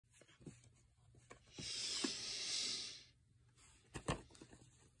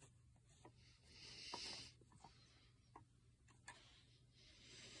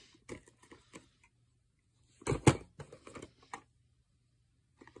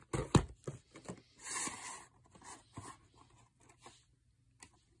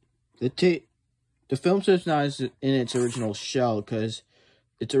The film strip's not in its original shell because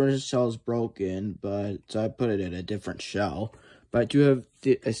its original shell is broken, but so I put it in a different shell. But I do have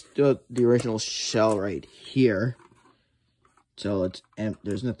I still have the original shell right here. So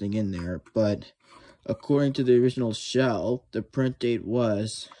there's nothing in there. But according to the original shell, the print date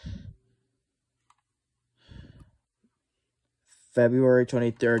was February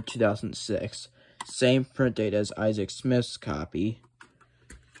 23rd, 2006. Same print date as Isaac Smith's copy.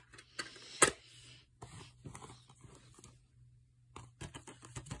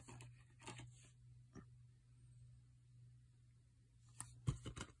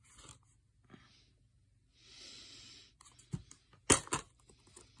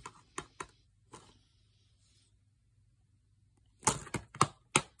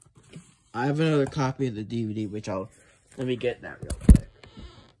 I have another copy of the DVD, which let me get that real quick.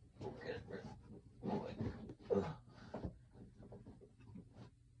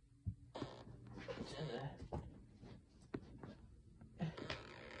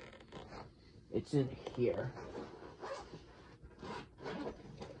 It's in here.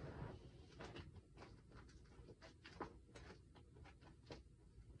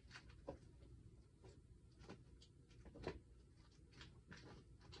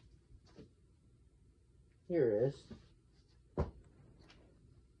 Here it is.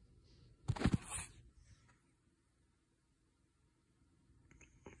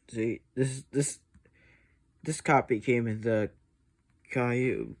 See, this copy came in the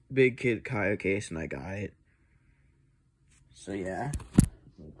Caillou, Big Kid Caillou case, and I got it. So yeah,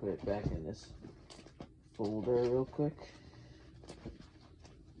 let me put it back in this folder real quick.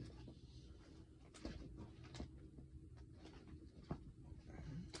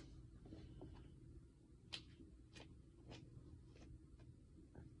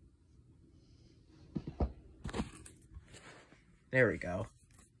 There we go.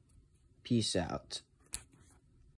 Peace out.